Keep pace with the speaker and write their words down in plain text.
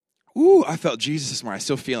Ooh, I felt Jesus this morning. I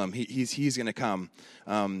still feel him. He's going to come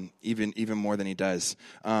even more than he does.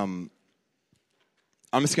 I'm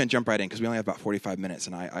just going to jump right in because we only have about 45 minutes,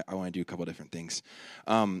 and I want to do a couple different things.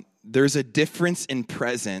 There's a difference in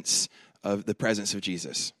presence of the presence of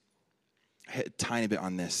Jesus. I hit a tiny bit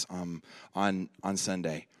on this on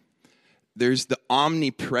Sunday. There's the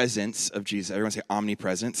omnipresence of Jesus. Everyone say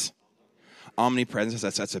omnipresence. Omnipresence,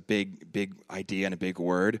 that's a big idea and a big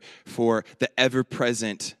word for the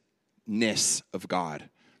ever-presentness of God.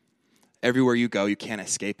 Everywhere you go, you can't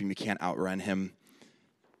escape him. You can't outrun him.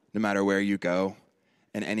 No matter where you go,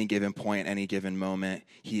 at any given point, any given moment,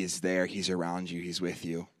 he is there. He's around you. He's with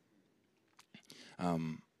you.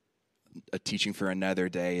 A teaching for another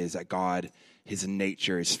day is that God, his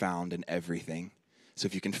nature is found in everything. So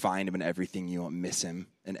if you can find him in everything, you won't miss him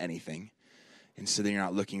in anything. And so then you're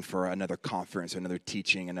not looking for another conference, or another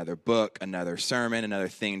teaching, another book, another sermon, another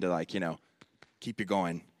thing to keep you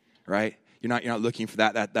going, right? You're not looking for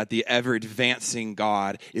that the ever advancing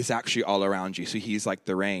God is actually all around you. So he's like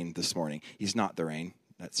the rain this morning. He's not the rain.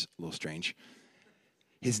 That's a little strange.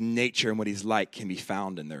 His nature and what he's like can be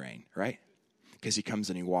found in the rain, right? Because he comes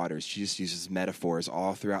and he waters. Jesus uses metaphors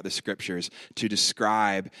all throughout the scriptures to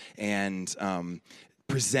describe and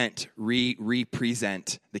represent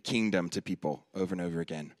the kingdom to people over and over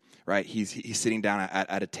again, right? He's sitting down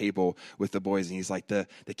at a table with the boys, and he's like, the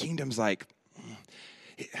kingdom's like,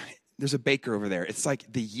 there's a baker over there. It's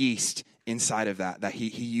like the yeast inside of that he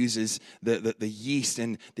uses the yeast,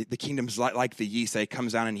 and the kingdom's like the yeast that he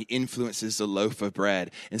comes down and he influences the loaf of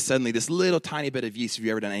bread. And suddenly this little tiny bit of yeast, if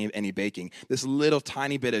you've ever done any baking, this little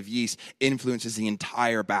tiny bit of yeast influences the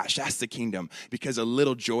entire batch. That's the kingdom, because a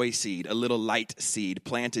little joy seed, a little light seed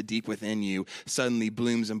planted deep within you suddenly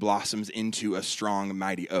blooms and blossoms into a strong,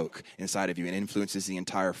 mighty oak inside of you and influences the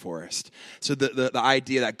entire forest. So the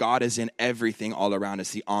idea that God is in everything all around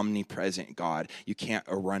us, the omnipresent God, you can't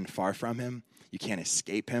run far from him. You can't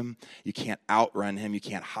escape him. You can't outrun him. You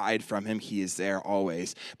can't hide from him. He is there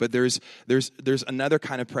always. But there's another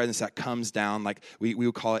kind of presence that comes down, like we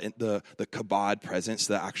would call it the kabod presence,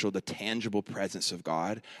 the tangible presence of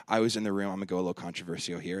God. I was in the room. I'm going to go a little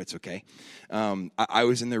controversial here. It's okay. I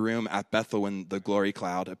was in the room at Bethel when the glory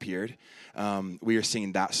cloud appeared. We were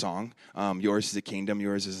singing that song. Yours is the kingdom.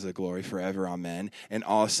 Yours is the glory forever. Amen. And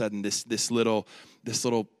all of a sudden, this little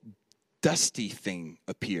dusty thing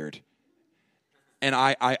appeared. And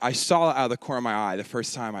I saw it out of the corner of my eye the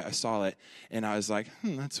first time I saw it, and I was like,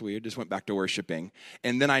 that's weird. Just went back to worshiping.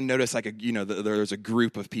 And then I noticed there was a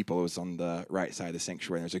group of people. It was on the right side of the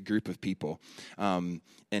sanctuary. There's a group of people.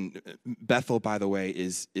 And Bethel, by the way,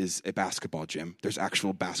 is a basketball gym. There's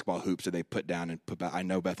actual basketball hoops that they put down and put back. I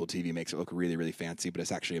know Bethel TV makes it look really, really fancy, but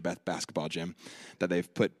it's actually a basketball gym that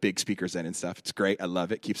they've put big speakers in and stuff. It's great. I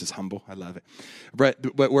love it. Keeps us humble. I love it.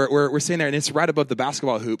 But we're sitting there, and it's right above the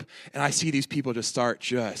basketball hoop, and I see these people just start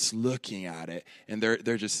just looking at it, and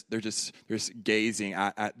they're just gazing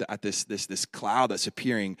at this cloud that's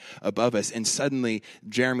appearing above us. And suddenly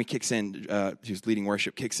Jeremy kicks in, who's leading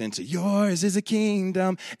worship, kicks into yours is a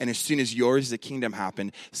kingdom. And as soon as yours is a kingdom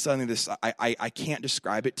happened, suddenly this I can't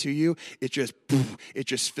describe it to you. It just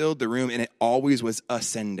filled the room, and it always was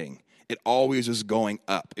ascending. It always was going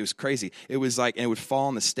up. It was crazy. It was like, and it would fall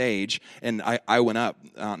on the stage, and I went up,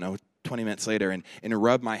 I don't know, 20 minutes later, and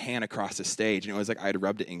rubbed my hand across the stage, and it was like I had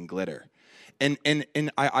rubbed it in glitter. And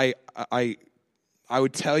I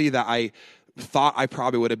would tell you that I thought I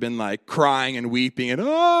probably would have been like crying and weeping and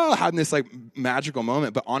having this like magical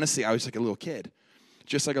moment, but honestly, I was like a little kid,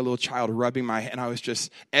 just like a little child rubbing my hand. And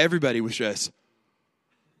everybody was just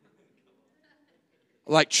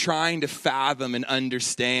like trying to fathom and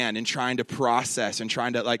understand and trying to process and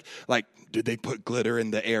trying to like, did they put glitter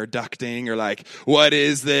in the air ducting, or like, what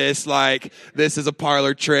is this? Like, this is a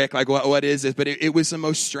parlor trick. Like, what is this? But it was the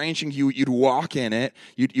most strange thing. You'd walk in it,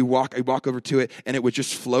 I'd walk over to it, and it would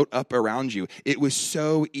just float up around you. It was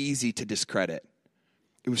so easy to discredit.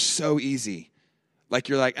 It was so easy. Like,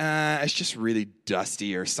 you're like, it's just really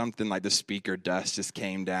dusty, or something like the speaker dust just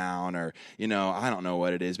came down, or, I don't know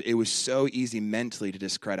what it is. But it was so easy mentally to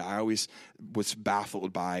discredit. I always was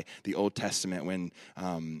baffled by the Old Testament when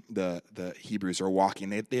the Hebrews are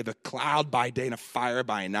walking. They have a cloud by day and a fire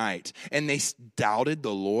by night, and they doubted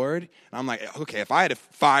the Lord. And I'm like, okay, if I had a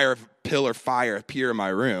pillar fire appear in my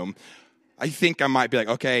room, I think I might be like,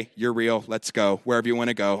 okay, you're real. Let's go. Wherever you want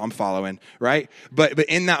to go, I'm following, right? But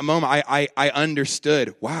in that moment, I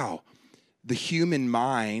understood, wow, the human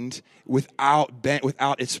mind, without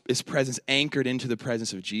its presence anchored into the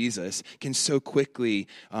presence of Jesus, can so quickly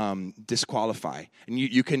disqualify. And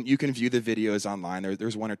you can view the videos online.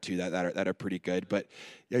 There's one or two that are pretty good. But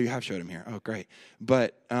yeah, you have showed them here. Oh, great.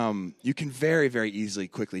 But you can very, very easily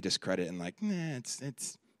quickly discredit and like,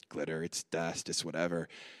 it's glitter, it's dust, it's whatever.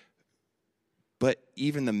 But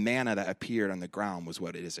even the manna that appeared on the ground was,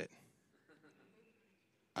 what is it?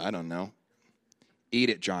 I don't know. Eat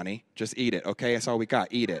it, Johnny. Just eat it, okay? That's all we got.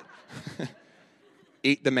 Eat it.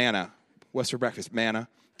 Eat the manna. What's for breakfast? Manna.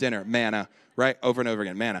 Dinner, manna, right? Over and over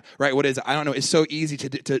again, manna, right? What is it? I don't know. It's so easy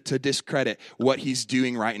to discredit what he's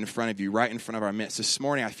doing right in front of you, right in front of our midst. This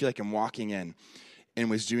morning, I feel like I'm walking in and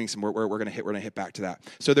was doing some work. We're gonna hit back to that.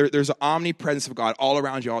 So there's an omnipresence of God all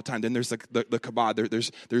around you all the time. Then there's the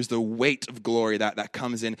kabod. There's the weight of glory that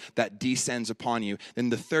comes in, that descends upon you. Then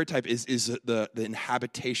the third type is the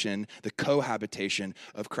inhabitation, the cohabitation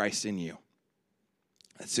of Christ in you.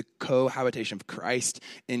 It's a cohabitation of Christ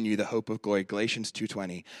in you, the hope of glory. Galatians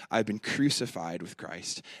 2:20. I've been crucified with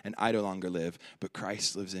Christ, and I no longer live, but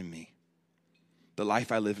Christ lives in me. The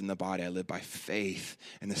life I live in the body, I live by faith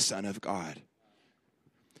in the Son of God.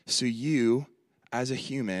 So you, as a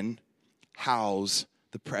human, house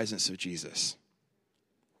the presence of Jesus.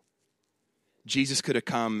 Jesus could have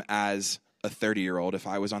come as a 30-year-old. If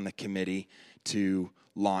I was on the committee to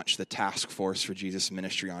launch the task force for Jesus'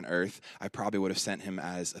 ministry on earth, I probably would have sent him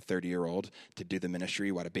as a 30-year-old to do the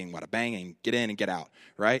ministry, wada bing, wada bang, and get in and get out,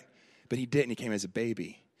 right? But he didn't. He came as a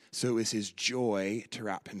baby. So it was his joy to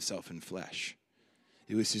wrap himself in flesh.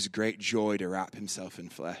 It was his great joy to wrap himself in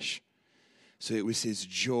flesh. So it was his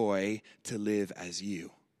joy to live as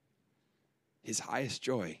you. His highest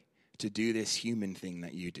joy to do this human thing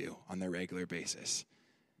that you do on the regular basis.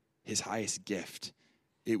 His highest gift.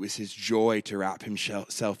 It was his joy to wrap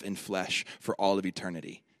himself in flesh for all of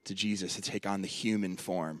eternity. To Jesus to take on the human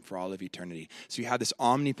form for all of eternity. So you have this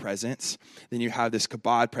omnipresence, then you have this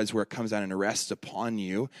kabod presence where it comes down and rests upon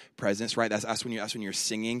you presence, right? That's when you're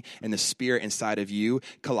singing and the spirit inside of you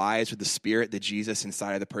collides with the spirit, the Jesus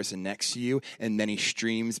inside of the person next to you, and many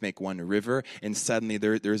streams make one river, and suddenly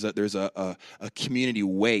there's a community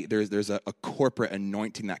weight, there's a corporate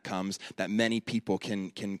anointing that comes that many people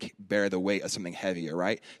can bear the weight of something heavier,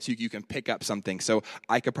 right? So you can pick up something. So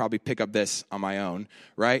I could probably pick up this on my own,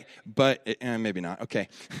 right? But maybe not. Okay.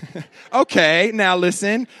 Okay, now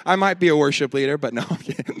listen. I might be a worship leader, but no.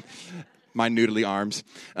 My noodly arms.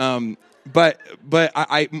 But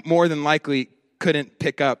I more than likely couldn't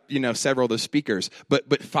pick up, several of those speakers.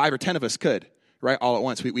 But 5 or 10 of us could. Right, all at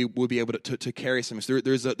once, we will be able to carry some. So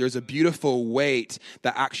there's a beautiful weight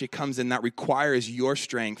that actually comes in that requires your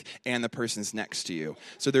strength and the person's next to you.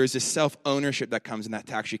 So there's this self-ownership that comes in that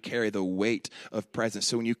to actually carry the weight of presence.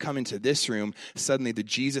 So when you come into this room, suddenly the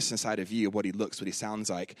Jesus inside of you, what he looks, what he sounds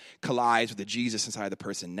like, collides with the Jesus inside of the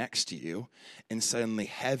person next to you, and suddenly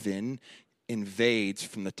heaven invades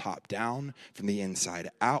from the top down, from the inside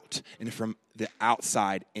out, and from the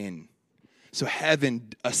outside in. So heaven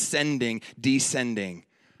ascending, descending,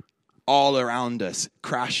 all around us,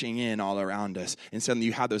 crashing in all around us. And suddenly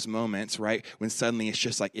you have those moments, right, when suddenly it's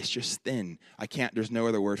just thin. There's no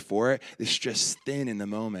other word for it. It's just thin in the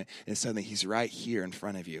moment. And suddenly he's right here in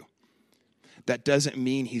front of you. That doesn't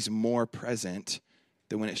mean he's more present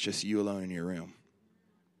than when it's just you alone in your room.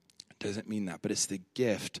 It doesn't mean that, but it's the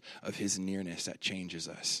gift of his nearness that changes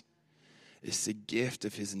us. It's the gift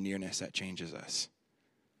of his nearness that changes us.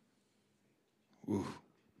 Ooh.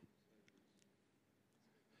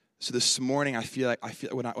 So this morning, I feel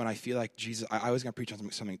when I feel like Jesus, I was going to preach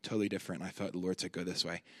on something totally different, and I felt the Lord said, go this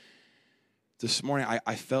way. This morning,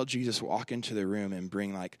 I felt Jesus walk into the room and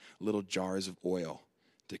bring like little jars of oil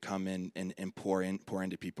to come in and pour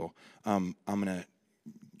into people.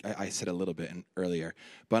 I said a little bit earlier,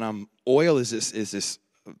 but oil is this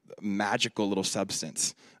magical little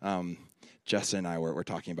substance. Justin and I were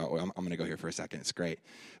talking about oil. I'm going to go here for a second. It's great.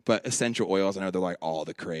 But essential oils, I know they're like all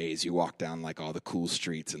the craze. You walk down like all the cool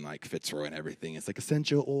streets and like Fitzroy and everything. It's like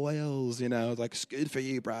essential oils, It's like, it's good for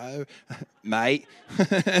you, bro, mate.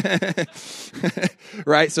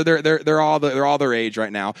 Right? So they're all the rage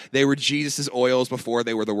right now. They were Jesus's oils before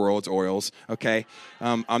they were the world's oils. Okay,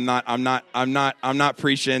 I'm not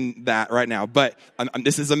preaching that right now. But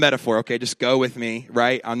this is a metaphor. Okay, just go with me.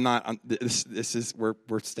 Right? This is we're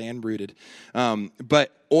staying rooted.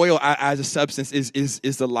 But oil as a substance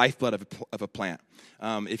is the lifeblood of a plant.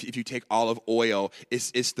 If you take olive oil,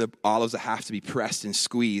 it's the olives that have to be pressed and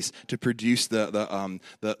squeezed to produce the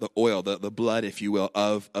oil, the blood, if you will,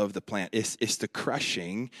 of the plant. It's the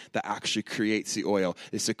crushing that actually creates the oil.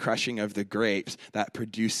 It's the crushing of the grapes that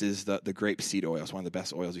produces the grape seed oil. It's one of the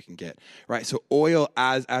best oils you can get, right? So oil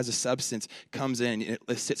as a substance comes in,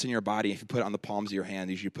 it sits in your body. If you put it on the palms of your hand,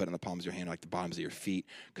 usually you put it on the palms of your hand, like the bottoms of your feet,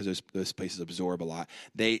 because those places absorb a lot.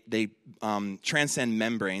 They transcend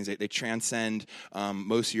membranes. They transcend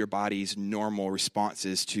most of your body's normal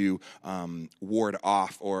responses to ward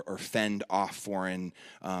off or fend off foreign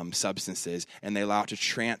substances, and they allow it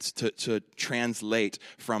to translate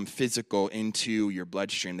from physical into your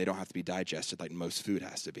bloodstream. They don't have to be digested like most food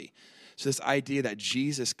has to be. So this idea that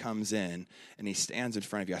Jesus comes in and he stands in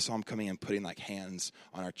front of you. I saw him coming in, putting like hands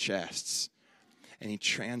on our chests. And he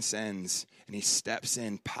transcends and he steps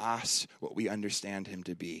in past what we understand him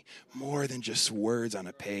to be. More than just words on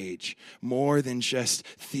a page. More than just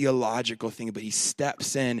theological thing. But he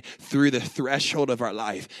steps in through the threshold of our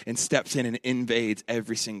life and steps in and invades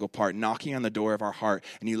every single part. Knocking on the door of our heart.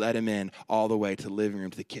 And you let him in all the way to the living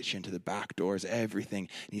room, to the kitchen, to the back doors, everything.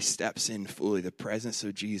 And he steps in fully. The presence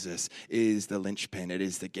of Jesus is the linchpin. It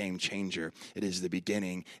is the game changer. It is the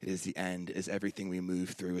beginning. It is the end. It is everything we move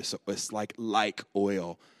through. It's like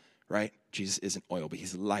oil, right? Jesus isn't oil, but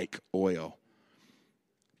he's like oil.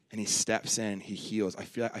 And he steps in, he heals. I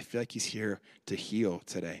feel like he's here to heal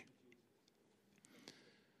today.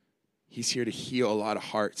 He's here to heal a lot of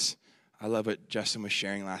hearts. I love what Justin was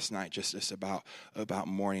sharing last night, just about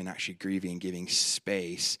mourning, actually grieving, giving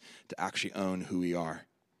space to actually own who we are.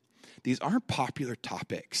 These aren't popular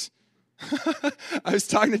topics. I was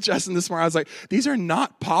talking to Justin this morning. I was like, these are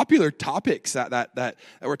not popular topics that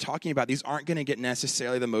we're talking about. These aren't going to get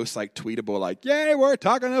necessarily the most like tweetable, like, yay, we're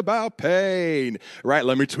talking about pain, right?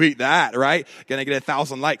 Let me tweet that, right? Going to get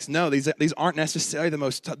 1,000 likes. No, these aren't necessarily the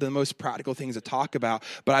most practical things to talk about.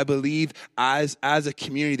 But I believe as a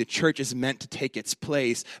community, the church is meant to take its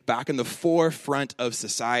place back in the forefront of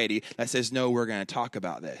society that says, no, we're going to talk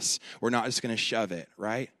about this. We're not just going to shove it,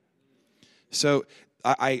 right? So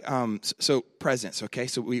so presents, okay?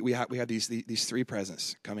 So we have these three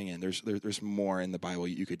presents coming in. There's more in the Bible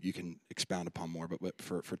you can expound upon more, but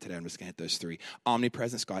for today I'm just gonna hit those three.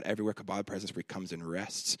 Omnipresence, God everywhere. Kabbalah presence, where he comes and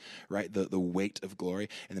rests, right? The weight of glory,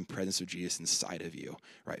 and then presence of Jesus inside of you,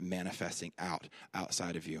 right? Manifesting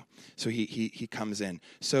outside of you. So he comes in.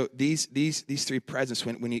 So these three presents,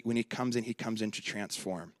 when he comes in to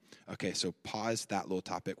transform. Okay, so pause that little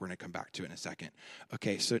topic. We're going to come back to it in a second.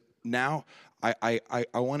 Okay, so now I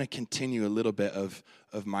want to continue a little bit of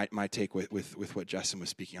my take with what Justin was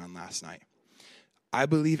speaking on last night. I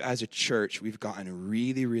believe as a church, we've gotten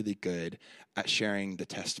really, really good at sharing the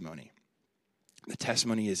testimony. The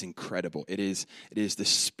testimony is incredible. It is the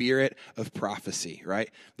spirit of prophecy, right?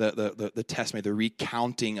 The testimony, the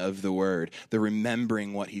recounting of the word, the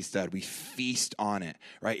remembering what he's done. We feast on it,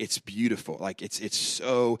 right? It's beautiful. Like it's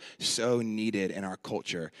so needed in our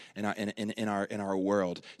culture, in our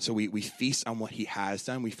world. So we feast on what he has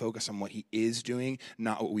done. We focus on what he is doing,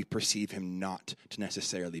 not what we perceive him not to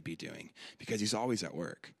necessarily be doing, because he's always at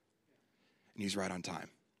work and he's right on time.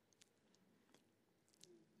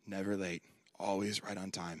 Never late. Always right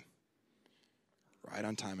on time. Right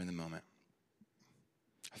on time in the moment.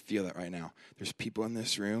 I feel that right now. There's people in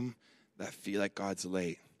this room that feel like God's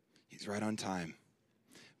late. He's right on time.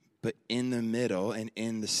 But in the middle and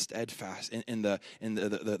in the steadfast, in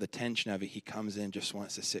the tension of it, he comes in, just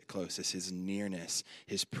wants to sit close. It's his nearness,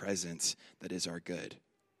 his presence that is our good.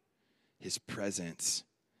 His presence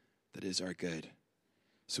that is our good.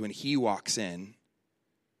 So when he walks in,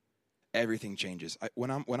 everything changes.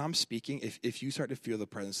 When I'm speaking, if you start to feel the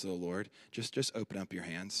presence of the Lord, just open up your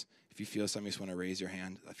hands. If you feel something, you just want to raise your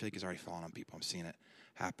hand. I feel like it's already falling on people. I'm seeing it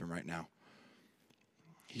happen right now.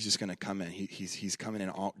 He's just going to come in. He's coming in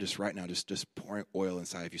all just right now, just pouring oil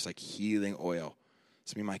inside of you. It's like healing oil.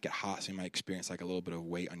 Some of you might get hot. Some of you might experience like a little bit of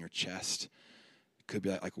weight on your chest. It could be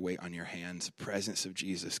like weight on your hands. The presence of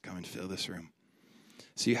Jesus, come and fill this room.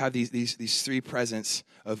 So you have these three presents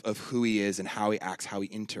of who he is and how he acts, how he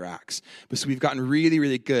interacts. But so we've gotten really,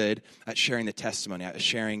 really good at sharing the testimony, at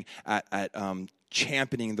sharing, at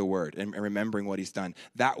championing the word and remembering what he's done.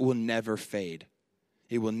 That will never fade.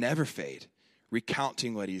 It will never fade.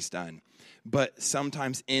 Recounting what he's done. But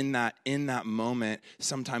sometimes in that moment,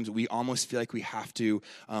 sometimes we almost feel like we have to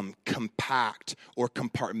compact or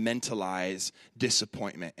compartmentalize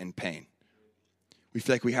disappointment and pain. We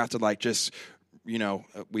feel like we have to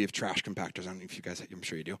we have trash compactors. I don't know if you guys, I'm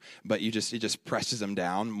sure you do, but it just presses them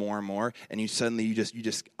down more and more, and you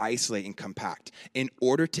just isolate and compact. In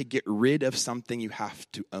order to get rid of something, you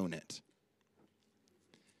have to own it.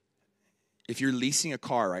 If you're leasing a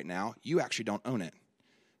car right now, you actually don't own it.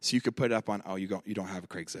 So you could put it up on, you don't have a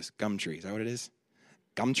Craigslist. Gumtree, is that what it is?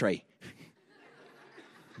 Gumtree.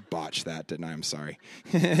 Botched that, didn't I? I'm sorry.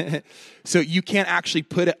 So you can't actually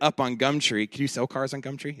put it up on Gumtree. Can you sell cars on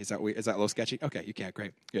Gumtree? Is that a little sketchy? Okay, you can.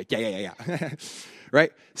 Great. Yeah.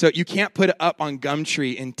 Right? So you can't put it up on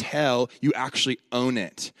Gumtree until you actually own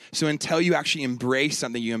it. So until you actually embrace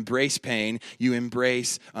something, you embrace pain, you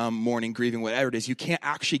embrace mourning, grieving, whatever it is, you can't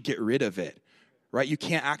actually get rid of it. Right? You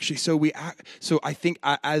can't actually. So I think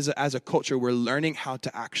as a culture, we're learning how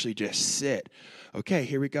to actually just sit. Okay,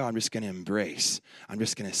 here we go. I'm just going to embrace. I'm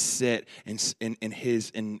just going to sit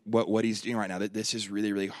in what he's doing right now. That this is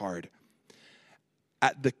really, really hard.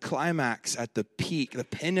 At the climax, at the peak, the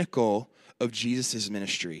pinnacle of Jesus'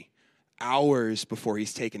 ministry, hours before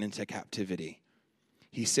he's taken into captivity,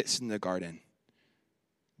 he sits in the garden.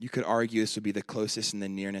 You could argue this would be the closest and the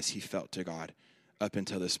nearness he felt to God up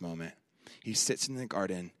until this moment. He sits in the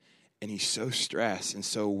garden, and he's so stressed and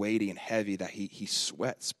so weighty and heavy that he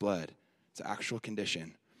sweats blood. It's an actual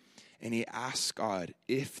condition. And he asks God,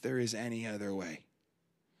 if there is any other way,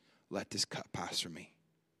 let this cup pass from me.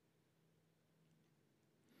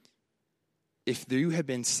 If you had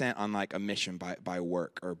been sent on like a mission by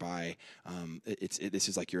work or by, this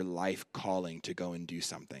is like your life calling to go and do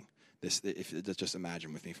something. Just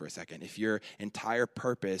imagine with me for a second. If your entire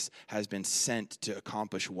purpose has been sent to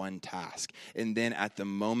accomplish one task, and then at the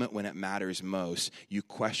moment when it matters most, you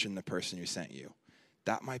question the person who sent you,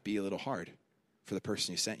 that might be a little hard for the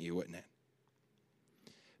person who sent you, wouldn't it?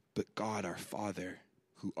 But God, our Father,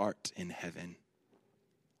 who art in heaven,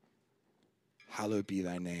 hallowed be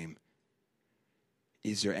thy name.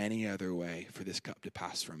 Is there any other way for this cup to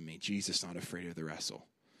pass from me? Jesus not afraid of the wrestle.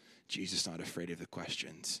 Jesus not afraid of the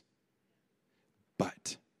questions.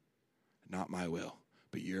 But not my will,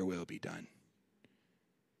 but your will be done.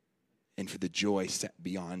 And for the joy set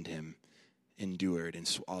beyond him, endured and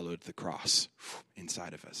swallowed the cross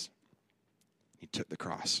inside of us. He took the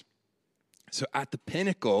cross. So at the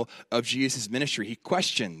pinnacle of Jesus' ministry, he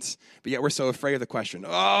questions, but yet we're so afraid of the question.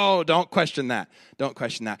 Oh, don't question that. Don't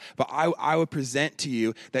question that. But I would present to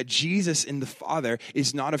you that Jesus in the Father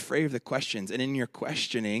is not afraid of the questions. And in your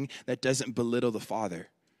questioning, that doesn't belittle the Father.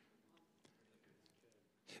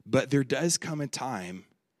 But there does come a time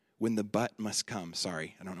when the but must come.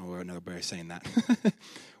 Sorry, I don't know where another way of saying that.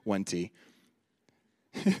 1T.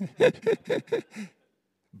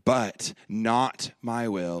 But not my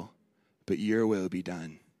will, but your will be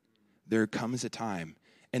done. There comes a time,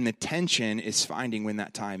 and the tension is finding when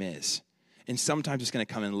that time is. And sometimes it's going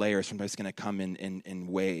to come in layers, sometimes it's going to come in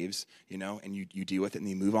waves, and you deal with it and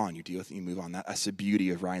you move on. You deal with it and you move on. That's the beauty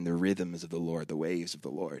of riding the rhythms of the Lord, the waves of the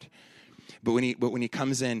Lord. But when he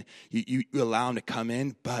comes in, you allow him to come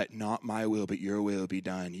in, but not my will, but your will be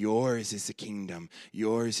done. Yours is the kingdom.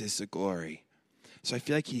 Yours is the glory. So I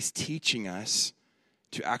feel like he's teaching us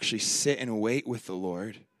to actually sit and wait with the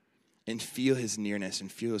Lord and feel his nearness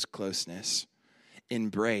and feel his closeness,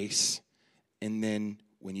 embrace, and then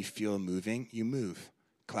when you feel moving, you move.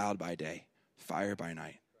 Cloud by day, fire by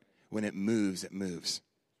night. When it moves,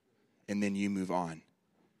 and then you move on.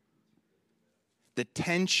 The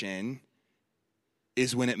tension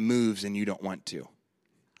is when it moves and you don't want to.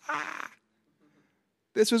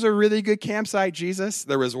 This was a really good campsite, Jesus.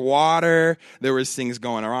 There was water. There was things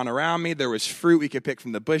going on around me. There was fruit we could pick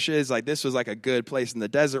from the bushes. Like this was like a good place in the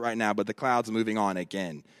desert right now, but the cloud's moving on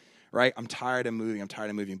again, right? I'm tired of moving.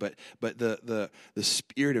 But the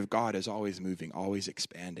Spirit of God is always moving, always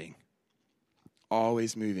expanding.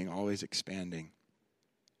 Always moving, always expanding.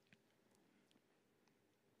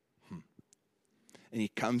 And he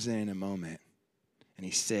comes in a moment, and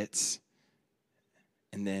he sits,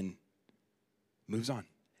 and then moves on.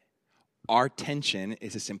 Our tension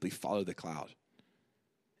is to simply follow the cloud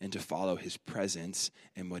and to follow his presence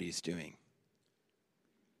and what he's doing.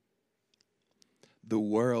 The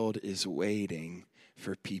world is waiting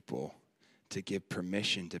for people to give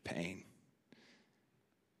permission to pain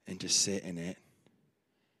and to sit in it,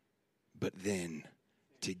 but then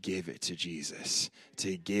to give it to Jesus,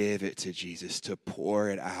 to pour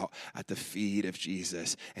it out at the feet of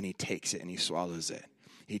Jesus, and he takes it and he swallows it.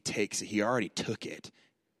 He takes it. He already took it.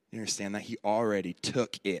 You understand that? He already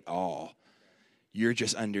took it all. You're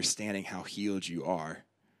just understanding how healed you are.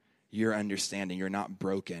 You're understanding you're not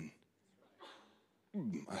broken.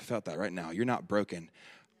 I felt that right now. You're not broken.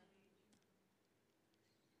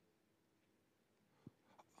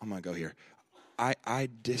 I'm going to go here. I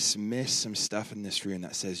dismiss some stuff in this room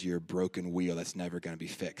that says you're a broken wheel that's never going to be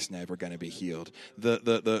fixed, never going to be healed.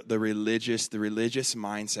 The religious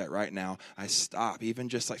mindset right now, I stop, even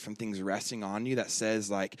just like from things resting on you that says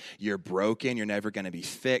like you're broken, you're never going to be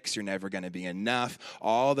fixed, you're never going to be enough.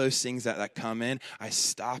 All those things that come in, I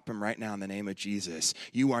stop them right now in the name of Jesus.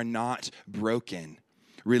 You are not broken.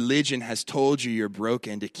 Religion has told you you're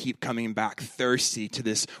broken to keep coming back thirsty to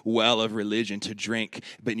this well of religion to drink,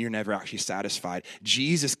 but you're never actually satisfied.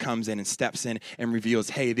 Jesus comes in and steps in and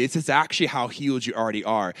reveals, hey, this is actually how healed you already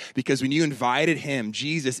are. Because when you invited him,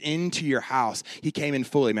 Jesus, into your house, he came in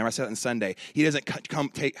fully. Remember I said that on Sunday. He doesn't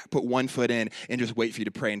put one foot in and just wait for you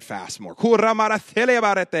to pray and fast more. For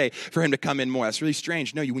him to come in more. That's really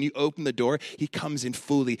strange. No, when you open the door, he comes in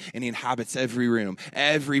fully and he inhabits every room,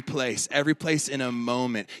 every place in a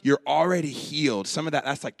moment. You're already healed. Some of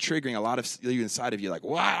that's like triggering a lot of you inside of you, like,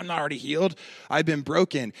 wow, I'm not already healed. I've been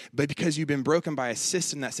broken. But because you've been broken by a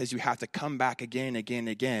system that says you have to come back again and again and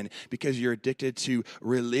again because you're addicted to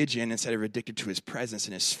religion instead of addicted to his presence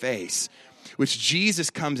and his face. Which Jesus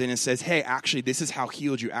comes in and says, hey, actually, this is how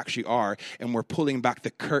healed you actually are. And we're pulling back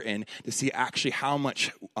the curtain to see actually how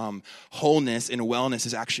much wholeness and wellness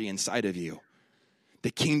is actually inside of you. The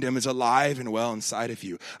kingdom is alive and well inside of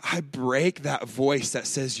you. I break that voice that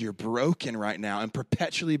says you're broken right now and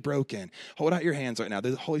perpetually broken. Hold out your hands right now.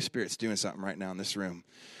 The Holy Spirit's doing something right now in this room.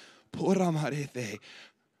 There's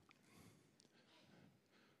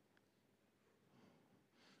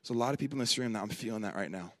a lot of people in this room that I'm feeling that right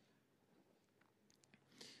now.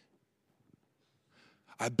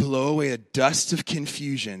 I blow away a dust of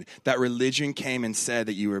confusion that religion came and said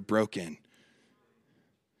that you were broken.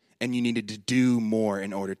 And you needed to do more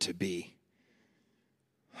in order to be.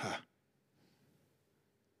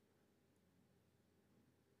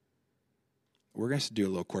 We're going to do a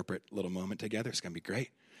little corporate little moment together. It's going to be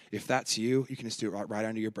great. If that's you, you can just do it right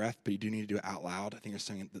under your breath, but you do need to do it out loud. I think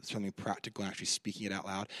there's something practical in actually speaking it out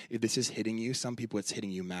loud. If this is hitting you, some people it's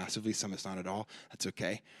hitting you massively, some it's not at all. That's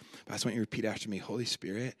okay. But I just want you to repeat after me, Holy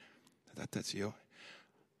Spirit, that's you.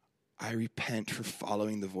 I repent for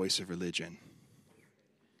following the voice of religion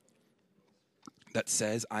that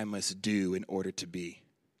says I must do in order to be.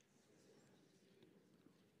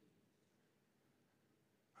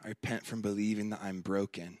 I repent from believing that I'm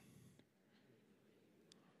broken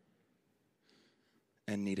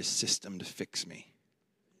and need a system to fix me.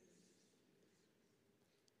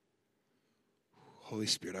 Holy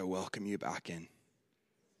Spirit, I welcome you back in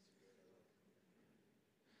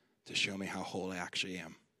to show me how whole I actually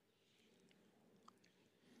am.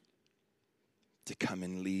 To come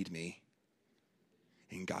and lead me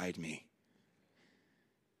and guide me.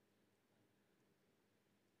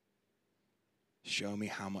 Show me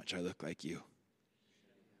how much I look like you.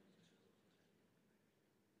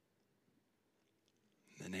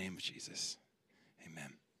 In the name of Jesus,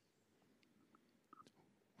 amen.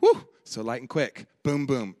 Woo! So light and quick. Boom,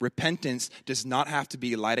 boom. Repentance does not have to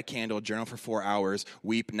be light a candle, journal for 4 hours,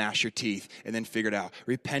 weep, gnash your teeth, and then figure it out.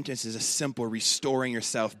 Repentance is a simple restoring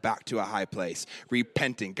yourself back to a high place.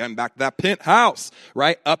 Repenting, going back to that penthouse,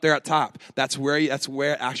 right up there at top. That's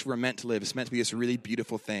where actually we're meant to live. It's meant to be this really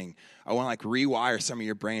beautiful thing. I want to rewire some of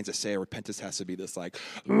your brains that say repentance has to be this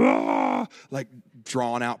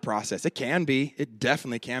drawn out process. It can be. It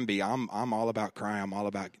definitely can be. I'm all about crying. I'm all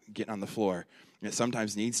about getting on the floor. It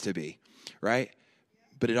sometimes needs to be, right?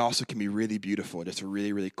 But it also can be really beautiful. Just a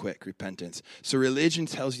really, really quick repentance. So religion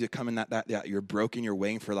tells you to come in that you're broken. You're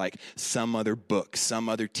waiting for some other book, some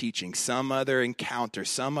other teaching, some other encounter,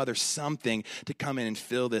 some other something to come in and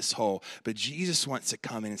fill this hole. But Jesus wants to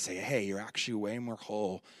come in and say, hey, you're actually way more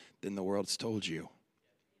whole than the world's told you.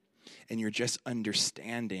 And you're just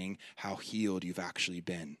understanding how healed you've actually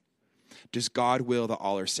been. Does God will that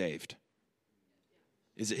all are saved?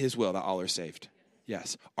 Is it his will that all are saved?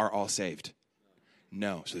 Yes. Are all saved?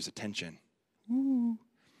 No. So there's a tension. Woo.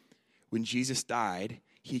 When Jesus died,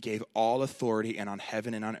 he gave all authority and on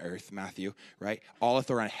heaven and on earth, Matthew, right? All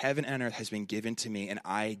authority on heaven and earth has been given to me, and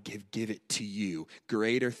I give it to you.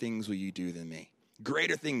 Greater things will you do than me.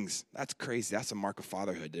 Greater things. That's crazy. That's a mark of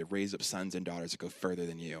fatherhood, to raise up sons and daughters to go further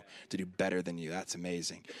than you, to do better than you. That's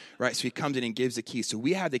amazing. Right? So he comes in and gives the keys. So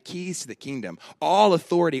we have the keys to the kingdom. All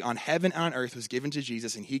authority on heaven and on earth was given to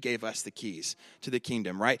Jesus, and he gave us the keys to the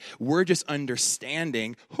kingdom, right? We're just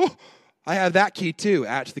understanding, I have that key too.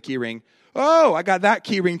 Add to the key ring. Oh, I got that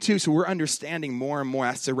key ring too. So we're understanding more and more.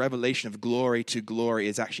 That's the revelation of glory to glory,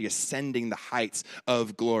 is actually ascending the heights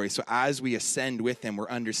of glory. So as we ascend with him, we're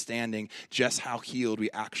understanding just how healed we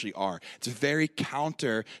actually are. It's very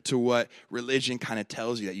counter to what religion kind of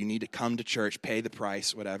tells you, that you need to come to church, pay the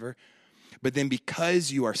price, whatever. But then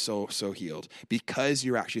because you are so healed, because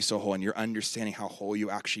you're actually so whole and you're understanding how whole you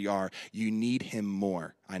actually are, you need him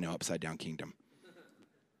more. I know, upside down kingdom.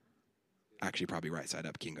 Actually, probably right side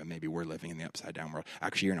up kingdom. Maybe we're living in the upside down world.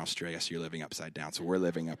 Actually, you're in Australia, so you're living upside down. So we're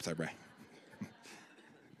living upside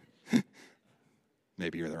right.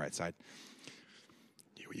 Maybe you're the right side.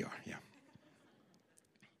 Here we are, yeah.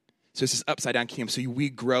 So it's this upside down kingdom. So we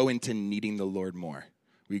grow into needing the Lord more.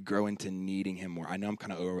 We grow into needing him more. I know I'm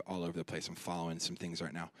kind of all over the place. I'm following some things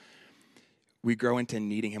right now. We grow into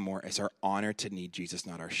needing him more. It's our honor to need Jesus,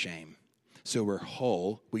 not our shame. So we're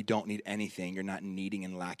whole. We don't need anything. You're not needing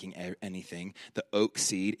and lacking anything. The oak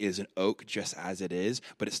seed is an oak just as it is,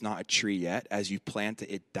 but it's not a tree yet. As you plant it,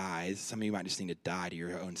 it dies. Some of you might just need to die to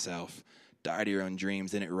your own self, die to your own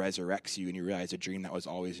dreams. Then it resurrects you, and you realize a dream that was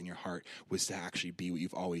always in your heart was to actually be what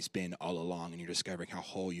you've always been all along, and you're discovering how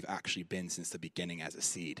whole you've actually been since the beginning as a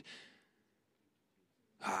seed.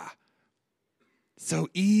 So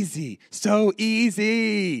easy, so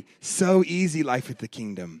easy, so easy life with the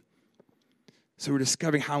kingdom. So we're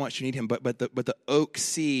discovering how much you need him, but the oak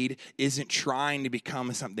seed isn't trying to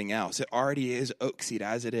become something else. It already is oak seed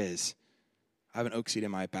as it is. I have an oak seed in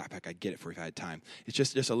my backpack. I'd get it for if I had time. It's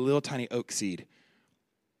just a little tiny oak seed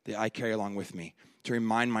that I carry along with me to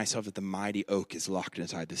remind myself that the mighty oak is locked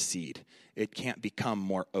inside the seed. It can't become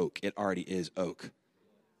more oak. It already is oak.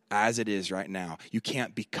 As it is right now. You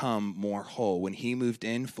can't become more whole. When he moved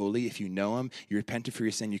in fully, if you know him, you repented for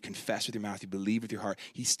your sin, you confess with your mouth, you believe with your heart,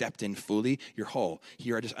 he stepped in fully, you're whole.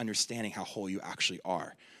 You are just understanding how whole you actually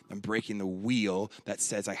are. I'm breaking the wheel that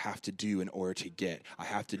says I have to do in order to get. I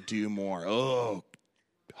have to do more. Oh,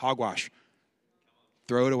 hogwash.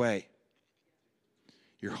 Throw it away.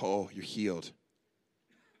 You're whole. You're healed.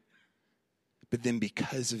 But then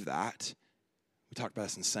because of that, we talked about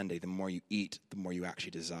this on Sunday, the more you eat, the more you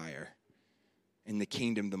actually desire. In the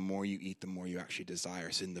kingdom, the more you eat, the more you actually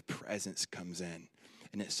desire. So then the presence comes in,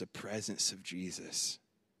 and it's the presence of Jesus.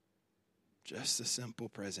 Just a simple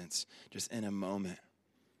presence, just in a moment.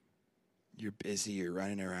 You're busy, you're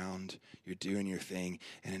running around, you're doing your thing,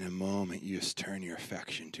 and in a moment, you just turn your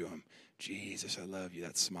affection to him. Jesus, I love you,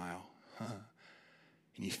 that smile. And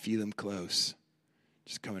you feel him close.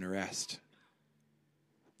 Just come and rest.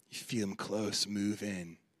 You feel him close, move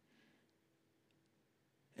in.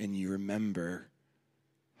 And you remember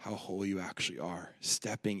how whole you actually are,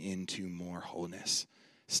 stepping into more wholeness,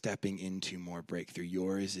 stepping into more breakthrough.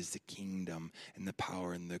 Yours is the kingdom and the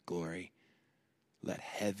power and the glory. Let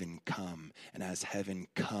heaven come. And as heaven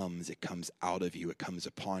comes, it comes out of you, it comes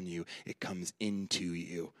upon you, it comes into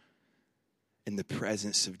you. And the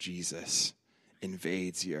presence of Jesus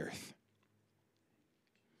invades the earth.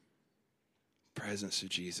 Presence of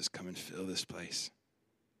Jesus, come and fill this place.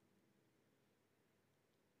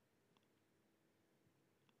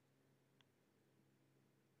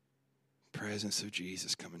 Presence of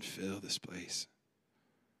Jesus, come and fill this place.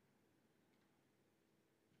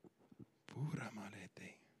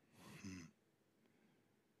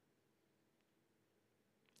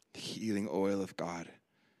 The healing oil of God,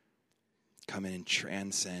 come in and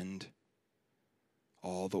transcend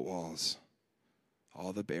all the walls,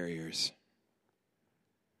 all the barriers,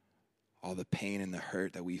 all the pain and the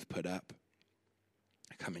hurt that we've put up.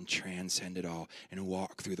 Come and transcend it all and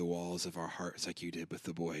walk through the walls of our hearts like you did with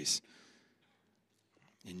the boys.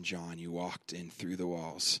 In John, you walked in through the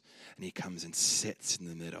walls, and he comes and sits in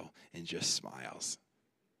the middle and just smiles.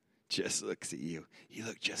 Just looks at you. You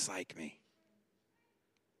look just like me.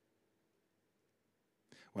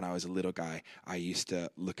 When I was a little guy, I used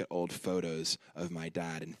to look at old photos of my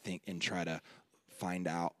dad and think and try to find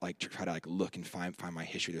out, look and find my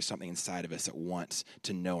history. There's something inside of us that wants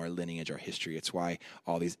to know our lineage, our history. It's why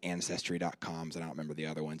all these Ancestry.coms, and I don't remember the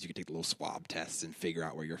other ones, you can take the little swab tests and figure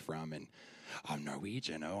out where you're from. And I'm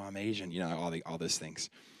Norwegian, I'm Asian, all those things.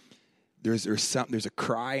 There's a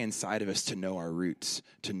cry inside of us to know our roots,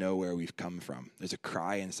 to know where we've come from. There's a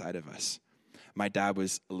cry inside of us. My dad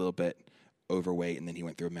was a little bit overweight, and then he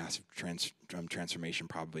went through a massive transformation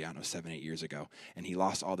probably, 7-8 years ago, and he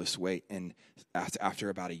lost all this weight. And after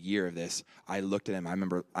about a year of this, I looked at him. I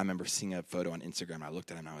remember seeing a photo on Instagram. I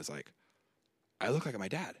looked at him and I was like, I look like my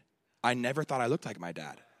dad. I never thought I looked like my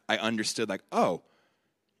dad. I understood, like, oh,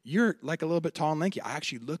 you're like a little bit tall and lanky. I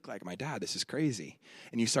actually look like my dad. This is crazy.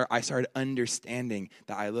 And I started understanding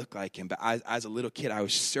that I look like him. But as a little kid, I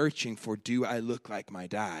was searching for, do I look like my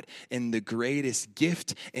dad? And the greatest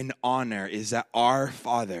gift and honor is that our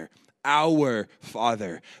Father,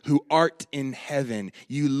 who art in heaven,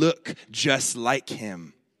 you look just like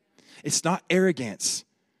him. It's not arrogance.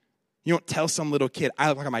 You don't tell some little kid, I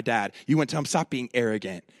look like my dad. You wouldn't tell him, stop being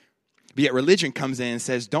arrogant. But yet religion comes in and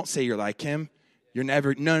says, don't say you're like him. You're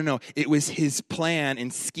never, no. It was his plan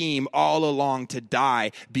and scheme all along to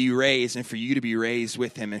die, be raised, and for you to be raised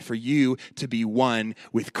with him, and for you to be one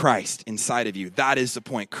with Christ inside of you. That is the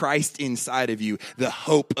point. Christ inside of you, the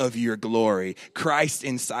hope of your glory. Christ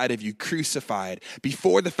inside of you, crucified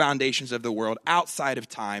before the foundations of the world, outside of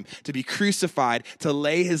time, to be crucified, to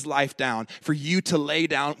lay his life down, for you to lay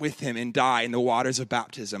down with him and die in the waters of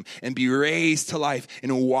baptism, and be raised to life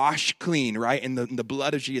and washed clean, right? In the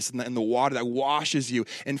blood of Jesus, in the water that washes you,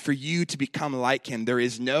 and for you to become like him. There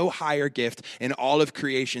is no higher gift in all of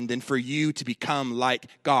creation than for you to become like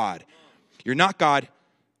God. You're not God.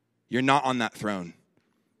 You're not on that throne.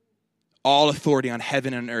 All authority on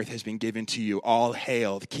heaven and earth has been given to you. All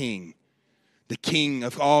hail the King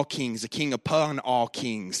of all kings, the King upon all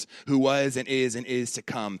kings, who was and is to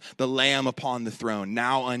come, the Lamb upon the throne,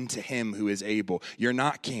 now unto him who is able. You're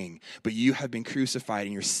not king, but you have been crucified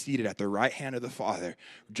and you're seated at the right hand of the Father,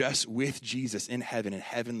 just with Jesus in heaven in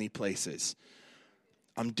heavenly places.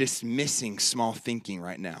 I'm dismissing small thinking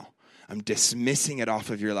right now. I'm dismissing it off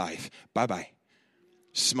of your life. Bye-bye.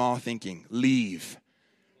 Small thinking. Leave.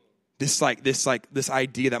 This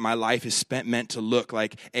idea that my life is meant to look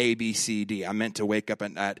like A, B, C, D. I'm meant to wake up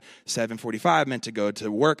at 7:45. I'm meant to go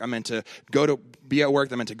to work. I'm meant to be at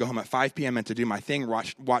work. I'm meant to go home at 5 p.m. I'm meant to do my thing,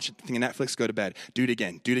 watch the thing on Netflix, go to bed. Do it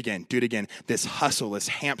again. This hustle, this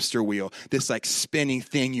hamster wheel, this like spinning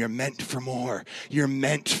thing. You're meant for more. You're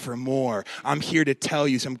meant for more. I'm here to tell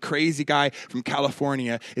you, some crazy guy from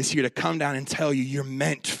California is here to come down and tell you you're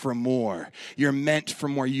meant for more. You're meant for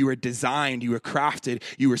more. You were designed, you were crafted,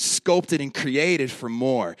 you were sculpted and created for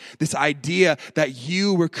more. This idea that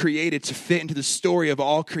you were created to fit into the story of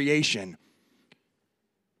all creation.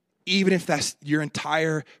 Even if that's your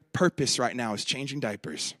entire purpose right now is changing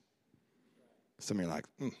diapers. Some of you are like,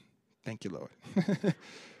 thank you, Lord.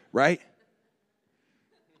 Right?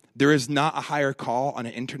 There is not a higher call on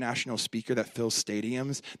an international speaker that fills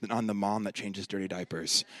stadiums than on the mom that changes dirty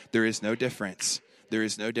diapers. There is no difference. There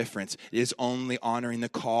is no difference. It is only honoring the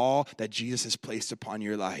call that Jesus has placed upon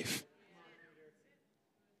your life.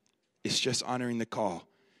 It's just honoring the call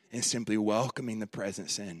and simply welcoming the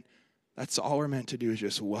presence in. That's all we're meant to do, is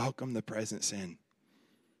just welcome the presence in.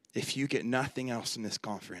 If you get nothing else in this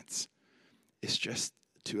conference, it's just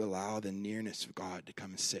to allow the nearness of God to come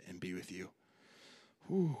and sit and be with you.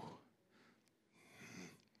 Whew.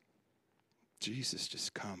 Jesus,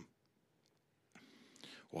 just come.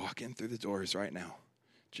 Walk in through the doors right now.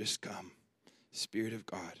 Just come. Spirit of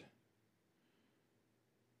God.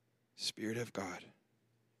 Spirit of God.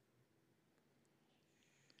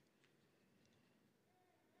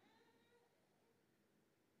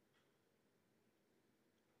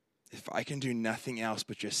 If I can do nothing else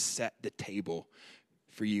but just set the table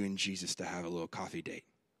for you and Jesus to have a little coffee date.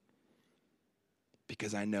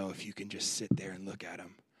 Because I know if you can just sit there and look at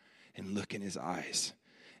him and look in his eyes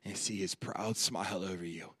and see his proud smile over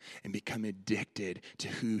you and become addicted to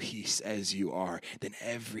who he says you are, then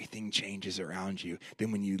everything changes around you. Then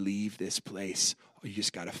when you leave this place, you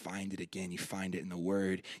just got to find it again. You find it in the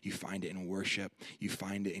word. You find it in worship. You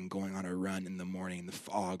find it in going on a run in the morning, the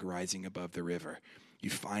fog rising above the river. You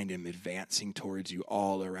find him advancing towards you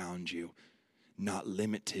all around you, not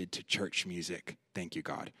limited to church music. Thank you,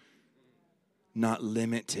 God. Not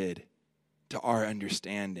limited to our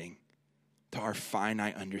understanding, to our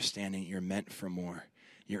finite understanding. You're meant for more.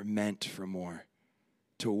 You're meant for more.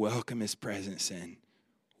 To welcome his presence in.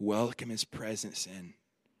 Welcome his presence in.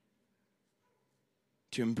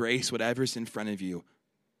 To embrace whatever's in front of you.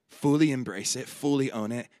 Fully embrace it, fully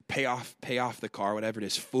own it, pay off the car, whatever it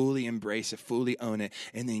is, fully embrace it, fully own it,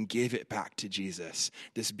 and then give it back to Jesus.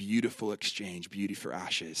 This beautiful exchange, beauty for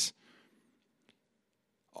ashes.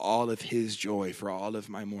 All of his joy for all of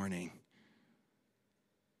my mourning.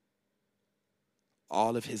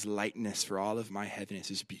 All of his lightness for all of my heaviness.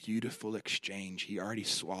 This beautiful exchange. He already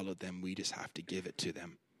swallowed them. We just have to give it to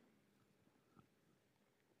them.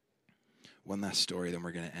 One last story, then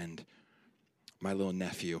we're going to end. My little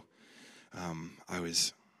nephew, I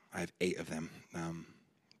have 8 of them.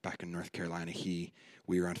 Back in North Carolina,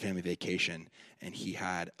 we were on family vacation, and he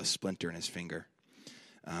had a splinter in his finger.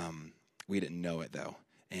 We didn't know it though,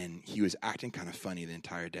 and he was acting kind of funny the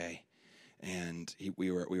entire day. And we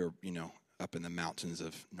were up in the mountains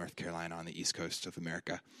of North Carolina on the east coast of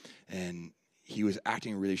America, and he was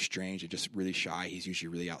acting really strange and just really shy. He's usually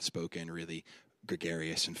really outspoken, really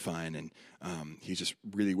gregarious and fun, and he's just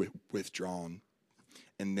really withdrawn.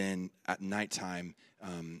 And then at nighttime,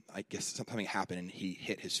 I guess something happened and he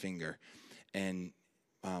hit his finger. And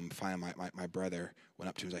finally my brother went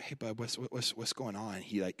up to him and was like, hey, bud, what's going on?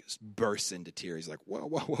 He like bursts into tears. He's like, whoa,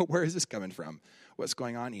 where is this coming from? What's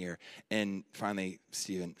going on here? And finally,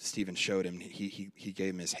 Stephen showed him. He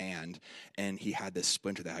gave him his hand, and he had this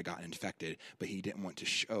splinter that had gotten infected, but he didn't want to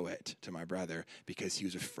show it to my brother because he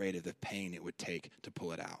was afraid of the pain it would take to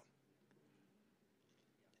pull it out.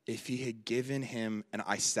 If he had given him, and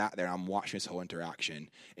I sat there and I'm watching this whole interaction,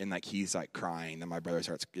 and like he's like crying, then my brother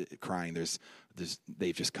starts crying.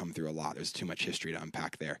 They've just come through a lot. There's too much history to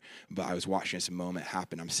unpack there. But I was watching this moment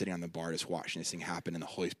happen. I'm sitting on the bar just watching this thing happen, and the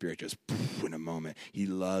Holy Spirit just in a moment. He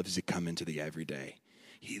loves to come into the everyday.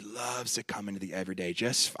 He loves to come into the everyday.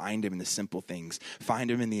 Just find him in the simple things. Find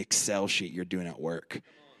him in the Excel sheet you're doing at work.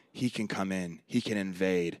 He can come in. He can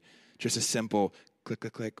invade. Just a simple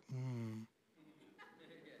click.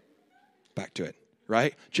 Back to it,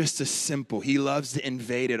 right? Just a simple. He loves to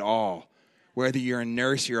invade it all. Whether you're a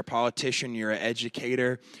nurse, you're a politician, you're an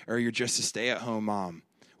educator, or you're just a stay-at-home mom.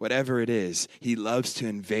 Whatever it is, he loves to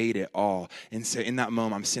invade it all. And so in that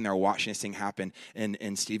moment, I'm sitting there watching this thing happen,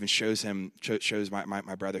 and Stephen shows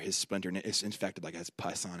my brother his splinter, and it's infected, like it has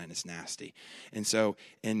pus on it, and it's nasty. And so,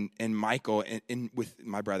 and Michael, with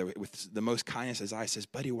my brother, with the most kindness as I says,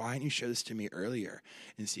 buddy, why didn't you show this to me earlier?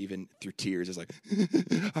 And Stephen, through tears, is like,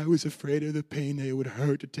 I was afraid of the pain that it would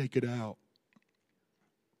hurt to take it out.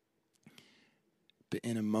 But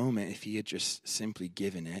in a moment, if he had just simply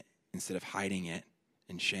given it, instead of hiding it,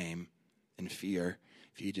 and shame and fear,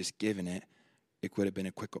 if he had just given it, it would have been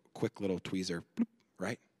a quick little tweezer, bloop,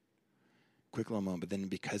 right? Quick little moment. But then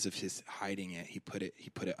because of his hiding it, he put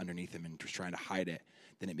it underneath him and was trying to hide it.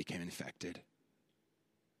 Then it became infected.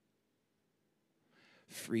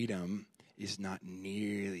 Freedom is not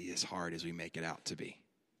nearly as hard as we make it out to be.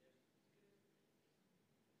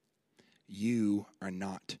 You are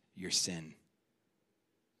not your sin.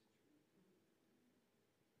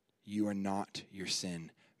 You are not your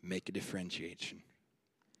sin. Make a differentiation.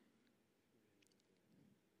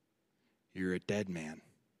 You're a dead man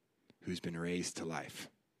who's been raised to life.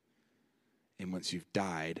 And once you've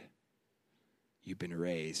died, you've been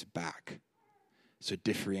raised back. So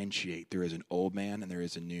differentiate. There is an old man and there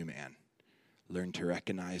is a new man. Learn to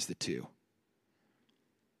recognize the two.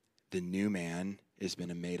 The new man has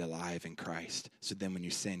been made alive in Christ. So then when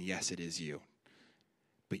you sin, yes, it is you.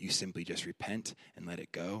 But you simply just repent and let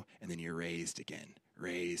it go, and then you're raised again.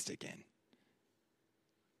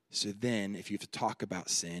 So then, if you have to talk about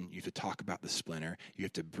sin, you have to talk about the splinter, you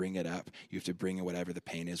have to bring it up, you have to bring whatever the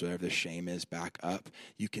pain is, whatever the shame is back up,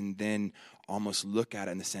 you can then almost look at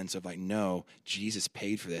it in the sense of like, no, Jesus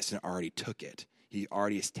paid for this and already took it. He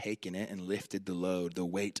already has taken it and lifted the load, the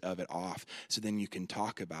weight of it off. So then you can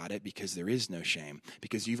talk about it because there is no shame,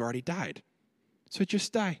 because you've already died. So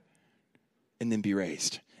just die. And then be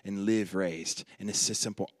raised and live raised. And it's a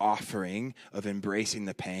simple offering of embracing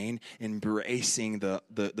the pain, embracing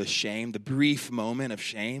the shame, the brief moment of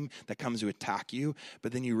shame that comes to attack you.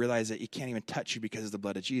 But then you realize that it can't even touch you because of the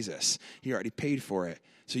blood of Jesus. He already paid for it.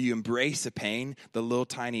 So you embrace the pain, the little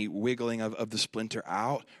tiny wiggling of the splinter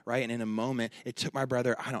out, right? And in a moment, it took my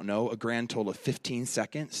brother, I don't know, a grand total of 15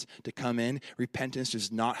 seconds to come in. Repentance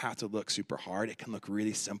does not have to look super hard. It can look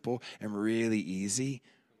really simple and really easy.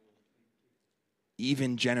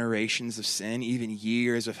 Even generations of sin, even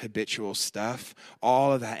years of habitual stuff,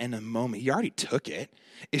 all of that in a moment. He already took it.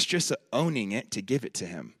 It's just owning it to give it to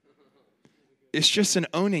him. It's just an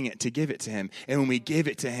owning it to give it to him. And when we give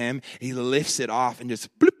it to him, he lifts it off and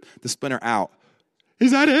just bloop, the splinter out.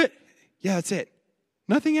 Is that it? Yeah, that's it.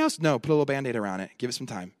 Nothing else? No, put a little Band-Aid around it. Give it some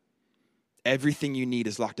time. Everything you need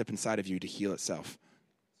is locked up inside of you to heal itself.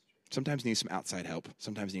 Sometimes you need some outside help.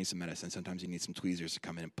 Sometimes you need some medicine. Sometimes you need some tweezers to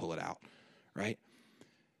come in and pull it out, right?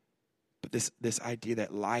 But this idea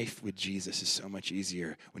that life with Jesus is so much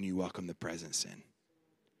easier when you welcome the presence in.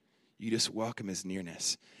 You just welcome his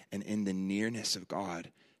nearness. And in the nearness of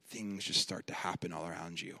God, things just start to happen all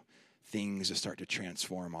around you. Things just start to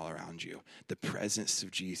transform all around you. The presence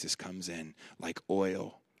of Jesus comes in like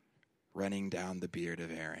oil running down the beard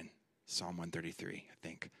of Aaron. Psalm 133, I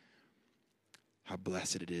think. How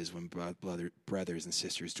blessed it is when brothers and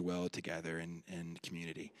sisters dwell together in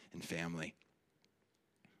community, in family.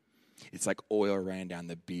 It's like oil ran down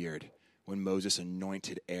the beard. When Moses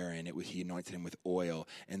anointed Aaron, he anointed him with oil,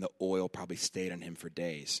 and the oil probably stayed on him for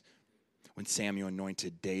days. When Samuel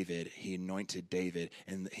anointed David,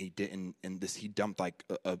 and he dumped like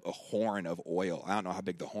a horn of oil. I don't know how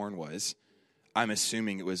big the horn was. I'm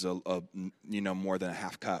assuming it was a more than a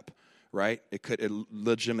half cup, right? It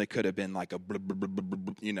legitimately could have been like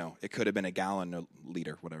it could have been a gallon, a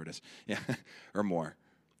liter, whatever it is, yeah, or more.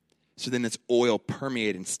 So then this oil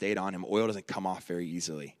permeated and stayed on him. Oil doesn't come off very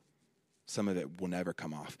easily. Some of it will never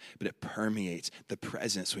come off, but it permeates the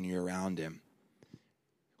presence when you're around him.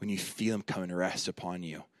 When you feel him come and rest upon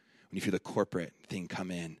you. When you feel the corporate thing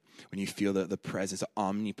come in, when you feel the presence, the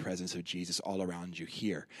omnipresence of Jesus all around you,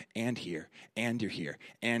 here, and you're here,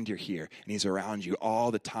 and you're here, and he's around you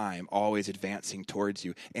all the time, always advancing towards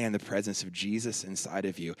you, and the presence of Jesus inside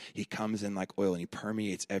of you, he comes in like oil, and he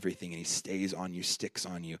permeates everything, and he stays on you, sticks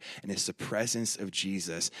on you, and it's the presence of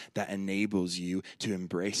Jesus that enables you to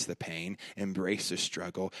embrace the pain, embrace the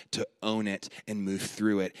struggle, to own it, and move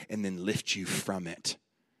through it, and then lift you from it.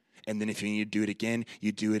 And then if you need to do it again,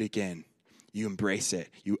 you do it again. You embrace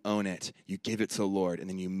it. You own it. You give it to the Lord, and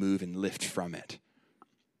then you move and lift from it.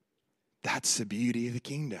 That's the beauty of the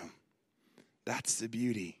kingdom. That's the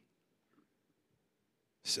beauty.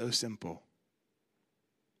 So simple.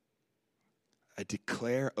 I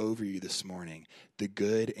declare over you this morning the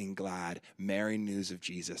good and glad, merry news of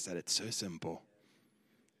Jesus, that it's so simple.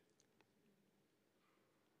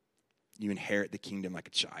 You inherit the kingdom like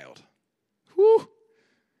a child. Whew!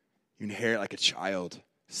 You inherit like a child.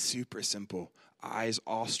 Super simple. Eyes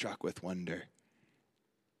awestruck with wonder.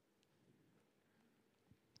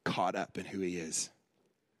 Caught up in who he is.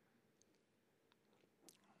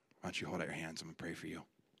 Why don't you hold out your hands? I'm going to pray for you.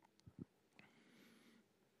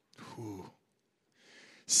 Whew.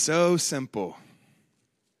 So simple.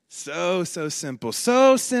 So simple.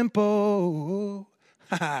 So simple.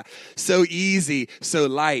 So easy, so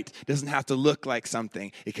light. Doesn't have to look like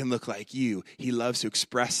something. It can look like you. He loves to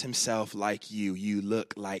express himself like you. You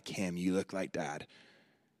look like him. You look like dad.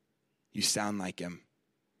 You sound like him.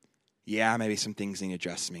 Yeah, maybe some things need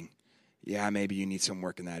adjusting. Yeah, maybe you need some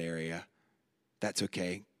work in that area. That's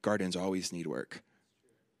okay. Gardens always need work.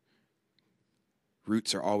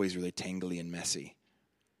 Roots are always really tangly and messy.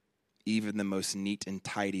 Even the most neat and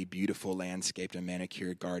tidy, beautiful landscaped and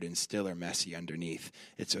manicured gardens still are messy underneath.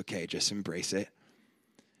 It's okay. Just embrace it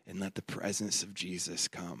and let the presence of Jesus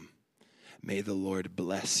come. May the Lord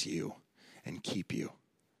bless you and keep you.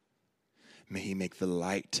 May he make the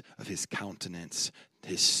light of his countenance,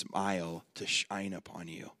 his smile to shine upon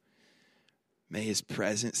you. May his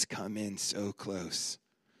presence come in so close.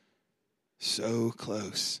 So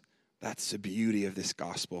close. That's the beauty of this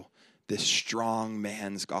gospel. This strong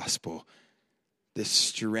man's gospel, this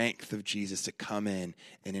strength of Jesus to come in,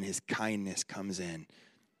 and in his kindness comes in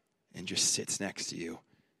and just sits next to you.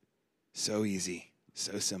 So easy,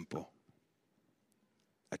 so simple.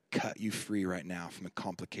 I cut you free right now from the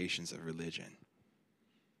complications of religion.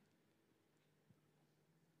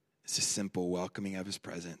 It's a simple welcoming of his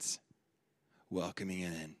presence, welcoming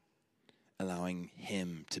it in, allowing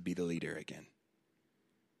him to be the leader again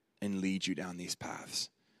and lead you down these paths.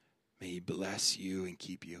 May he bless you and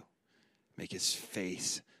keep you. Make his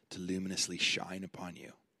face to luminously shine upon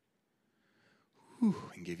you.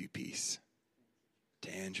 And give you peace.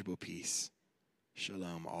 Tangible peace.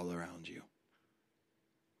 Shalom all around you.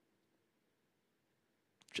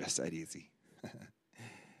 Just that easy.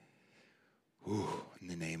 In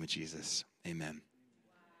the name of Jesus. Amen.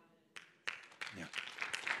 Yeah.